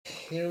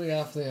Here we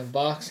have the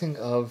unboxing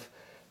of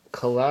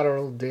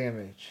Collateral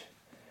Damage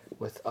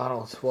with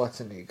Arnold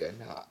Schwarzenegger.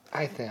 Now,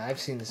 I think I've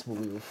seen this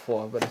movie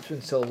before, but it's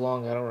been so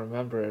long I don't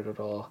remember it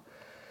at all.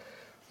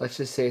 Let's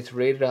just say it's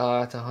rated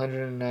R, it's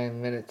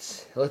 109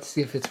 minutes. Let's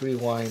see if it's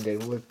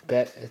rewinded. We'll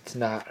bet it's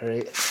not,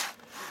 right?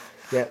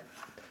 Yep.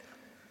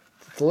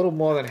 It's a little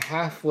more than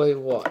halfway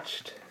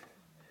watched.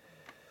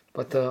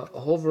 But the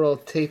overall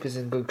tape is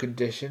in good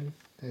condition.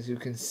 As you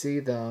can see,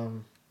 the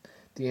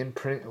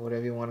imprint, or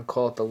whatever you want to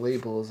call it, the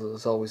labels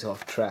is always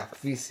off track.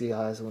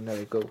 VCRs will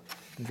never go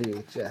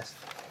VHS.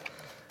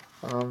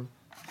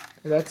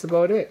 That's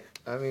about it.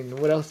 I mean,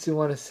 what else do you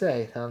want to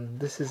say?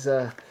 This is,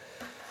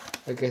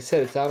 like I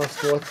said, it's Arnold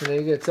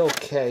Schwarzenegger. It's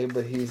okay,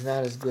 but he's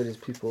not as good as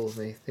people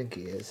may think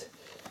he is.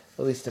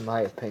 At least in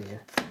my opinion.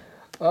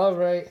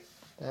 Alright,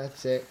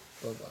 that's it.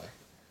 Bye-bye.